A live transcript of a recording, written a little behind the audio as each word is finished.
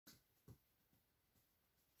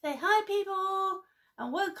Say hi people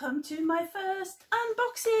and welcome to my first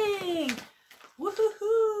unboxing.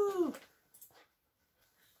 Woohoo!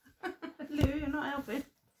 Lou, you're not helping.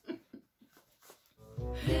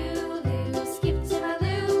 Lulu, skip to my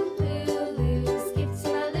Lou. Lulu, skip to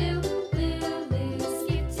my Lou. Lulu,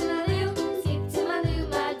 skip to my Lou. Skip to my Lou,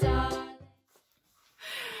 my darling.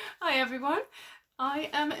 Hi everyone, I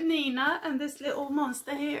am Nina and this little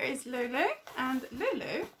monster here is Lulu, and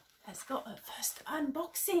Lulu has got her first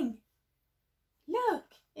unboxing. Look,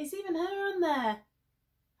 it's even her on there.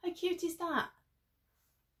 How cute is that?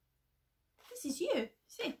 This is you,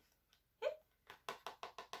 see?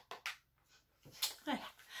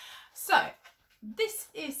 So, this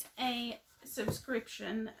is a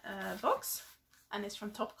subscription box and it's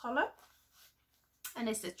from Top Color and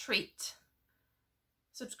it's a treat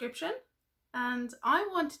subscription, and I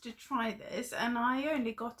wanted to try this and I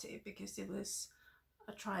only got it because it was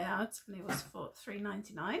a tryout and it was for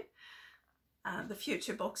 $3.99. The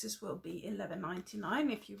future boxes will be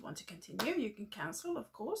 $11.99. If you want to continue, you can cancel,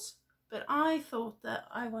 of course, but I thought that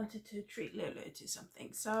I wanted to treat Lulu to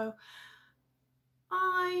something, so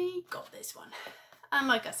I got this one. And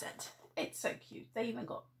like I said, it's so cute. They even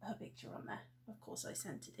got her picture on there. Of course I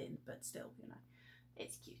sent it in, but still, you know,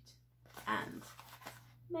 it's cute and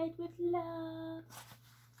made with love.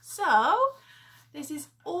 So this is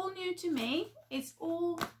all new to me. It's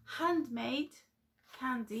all handmade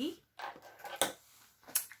candy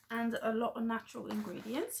and a lot of natural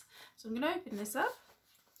ingredients. So I'm going to open this up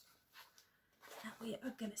and we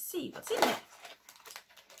are going to see what's in there.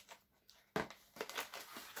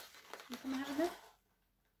 You come have a look.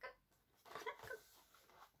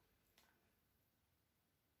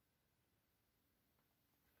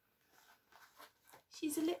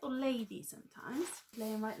 She's a little lady sometimes.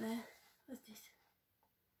 Laying right there. What's this?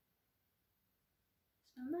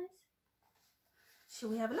 Smell nice? Shall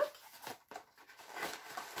we have a look?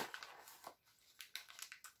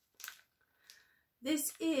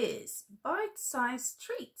 This is bite-sized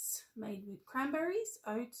treats made with cranberries,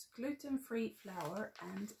 oats, gluten-free flour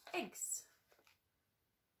and eggs.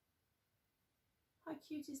 How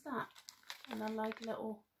cute is that? And I like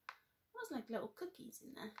little, smells like little cookies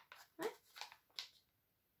in there, right?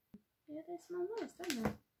 Yeah, they smell nice, don't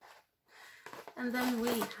they? And then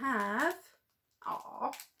we have,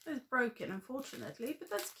 oh, it's broken unfortunately, but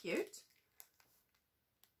that's cute.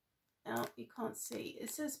 Now you can't see,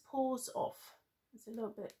 it says paws off. It's a little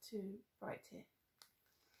bit too bright here.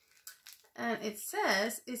 And it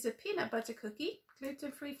says it's a peanut butter cookie,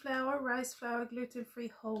 gluten-free flour, rice flour,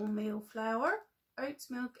 gluten-free wholemeal flour,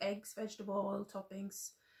 oats, milk, eggs, vegetable oil toppings,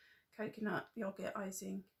 coconut, yogurt,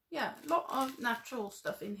 icing. Yeah, a lot of natural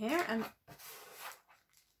stuff in here, and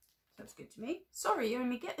that's good to me. Sorry, you're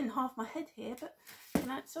only getting half my head here, but you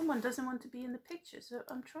know, someone doesn't want to be in the picture, so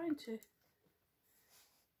I'm trying to,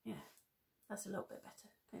 yeah, that's a little bit better,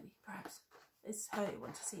 maybe, perhaps. It's how you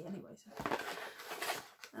want to see anyway.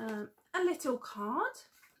 So. A little card.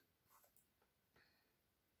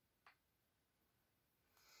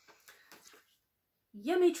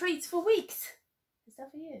 Yummy treats for weeks. Is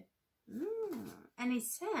that for you? And it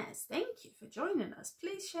says, thank you for joining us.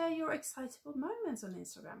 Please share your excitable moments on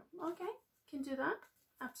Instagram. Okay, can do that.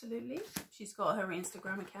 Absolutely. She's got her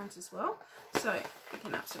Instagram account as well, so you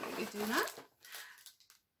can absolutely do that.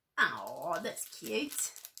 Oh, that's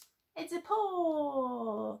cute. It's a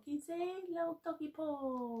paw. Can you see? Little doggy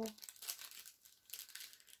paw.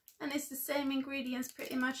 And it's the same ingredients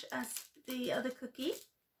pretty much as the other cookie.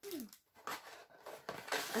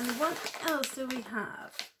 And what else do we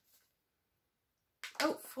have?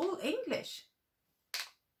 Oh, full English.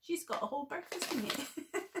 She's got a whole breakfast in here.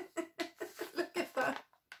 Look at that.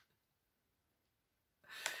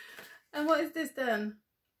 And what is this then?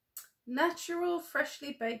 Natural,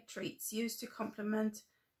 freshly baked treats used to complement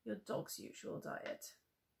your dog's usual diet.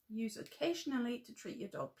 Use occasionally to treat your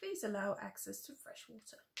dog. Please allow access to fresh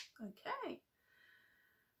water. Okay.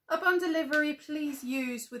 Upon delivery, please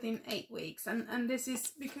use within 8 weeks. And this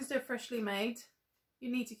is because they're freshly made.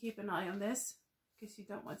 You need to keep an eye on this because you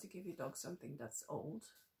don't want to give your dog something that's old.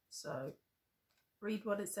 So read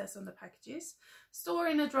what it says on the packages. Store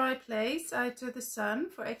in a dry place out of the sun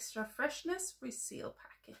for extra freshness. Reseal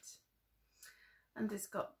packet. And this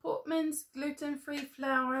got pork mince, gluten-free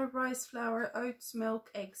flour, rice flour, oats,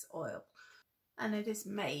 milk, eggs, oil. And it is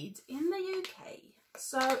made in the UK.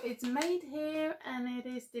 So it's made here and it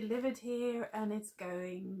is delivered here and it's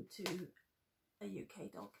going to a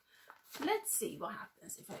UK dog. Let's see what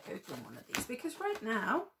happens if I open one of these, because right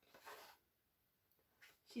now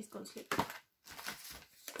she's gone to sleep.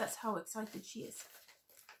 That's how excited she is.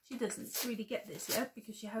 She doesn't really get this yet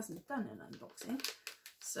because she hasn't done an unboxing.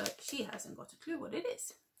 So she hasn't got a clue what it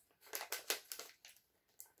is.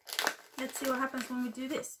 Let's see what happens when we do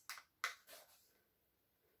this.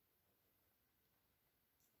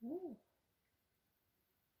 Ooh.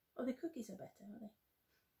 Oh, the cookies are better, are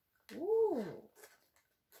they? Ooh.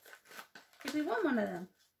 Did we want one of them?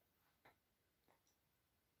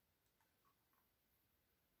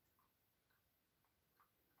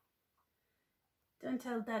 Don't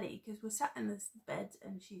tell Daddy, because we're sat in this bed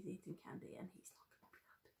and she's eating candy and he's not going to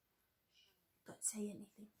be happy. Don't say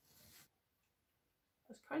anything.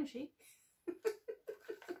 That's crunchy.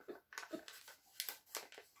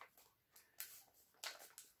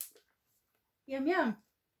 Yum yum.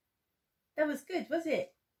 That was good, was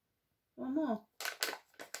it? One more.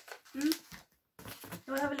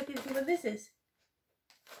 We'll have a look and see what this is.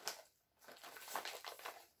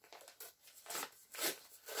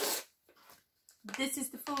 This is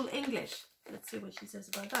the full English. Let's see what she says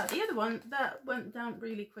about that. The other one, that went down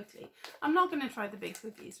really quickly. I'm not going to try the big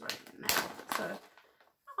cookies right now. So,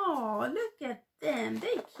 oh, look at them.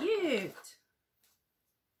 They're cute.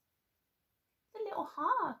 The little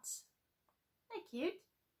hearts. They're cute.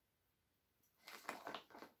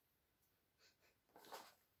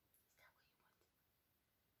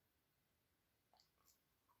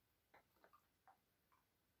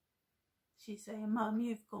 She's saying, Mum,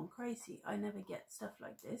 you've gone crazy. I never get stuff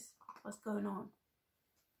like this. What's going on?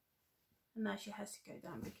 And now she has to go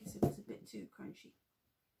down because it was a bit too crunchy.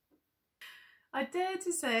 I dare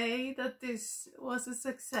to say that this was a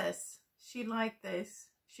success. She liked this.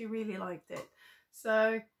 She really liked it.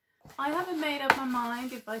 So I haven't made up my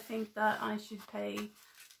mind if I think that I should pay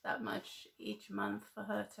that much each month for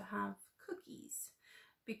her to have cookies.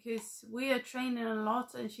 Because we are training a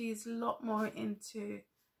lot and she's a lot more into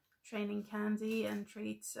training candy and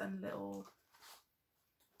treats and little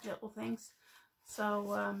things.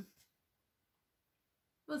 So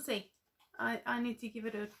we'll see. I need to give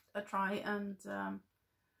it a try and we'll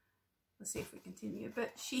see if we continue.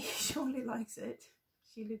 But she surely likes it.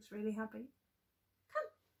 She looks really happy.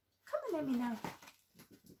 Come and let me know.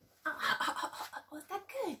 Was that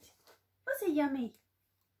good? Was it yummy?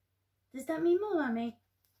 Does that mean more, Mummy?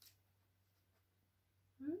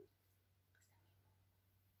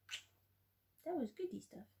 That was goody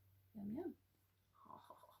stuff. Yum yum.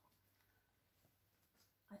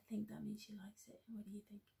 I think that means she likes it. What do you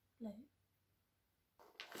think? Hello?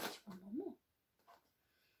 She want more.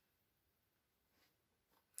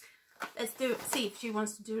 Let's do it. See if she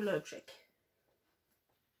wants to do a little trick.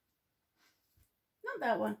 Not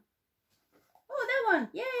that one. Oh, that one.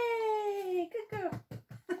 Yay! Good girl.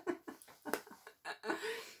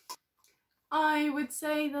 I would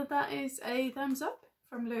say that is a thumbs up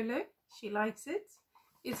from Lulu. She likes it.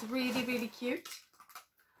 It's really, really cute.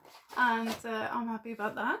 And I'm happy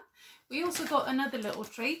about that. We also got another little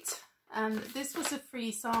treat. And this was a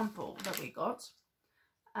free sample that we got.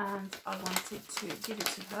 And I wanted to give it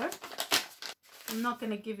to her. I'm not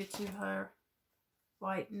going to give it to her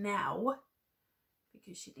right now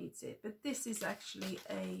because she needs it. But this is actually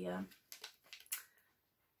a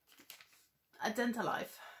Dental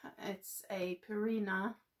Life. It's a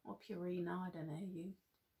Purina or Purina, I don't know how you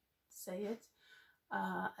say it.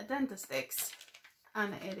 A Dentastix,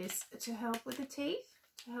 and it is to help with the teeth,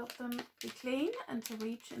 to help them be clean and to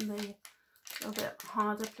reach in the little bit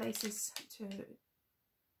harder places to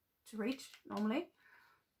reach normally.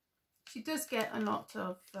 She does get a lot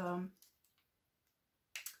of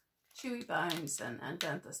chewy bones and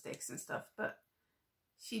Dentastix and stuff, but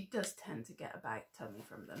she does tend to get a bad tummy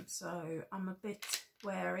from them, so I'm a bit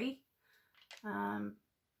wary.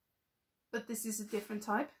 But this is a different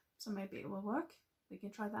type, so maybe it will work. We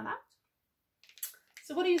can try that out.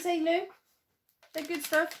 So what do you say, Lou? They're good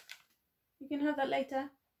stuff. You can have that later.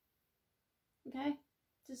 Okay?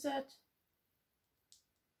 Dessert.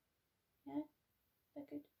 Yeah? They're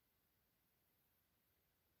good.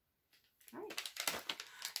 Right.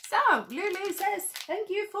 So, Lulu says, thank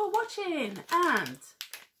you for watching. And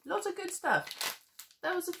lots of good stuff.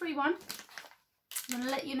 That was a free one. I'm going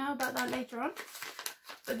to let you know about that later on.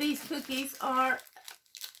 But these cookies are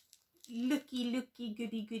looky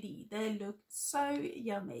goody. They look so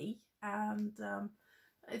yummy. And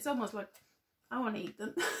it's almost like I want to eat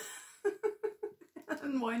them.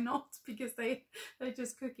 And why not? Because they're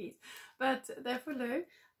just cookies. But they're for Lou.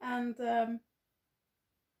 And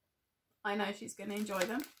I know she's going to enjoy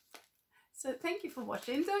them. So thank you for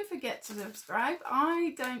watching. Don't forget to subscribe.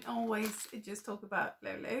 I don't always just talk about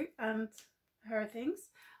Lulu and her things.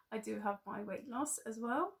 I do have my weight loss as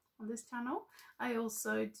well on this channel. I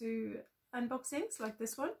also do unboxings like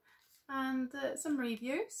this one and some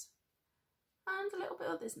reviews and a little bit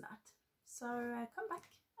of this and that. So come back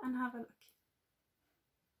and have a look.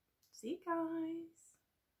 See you guys.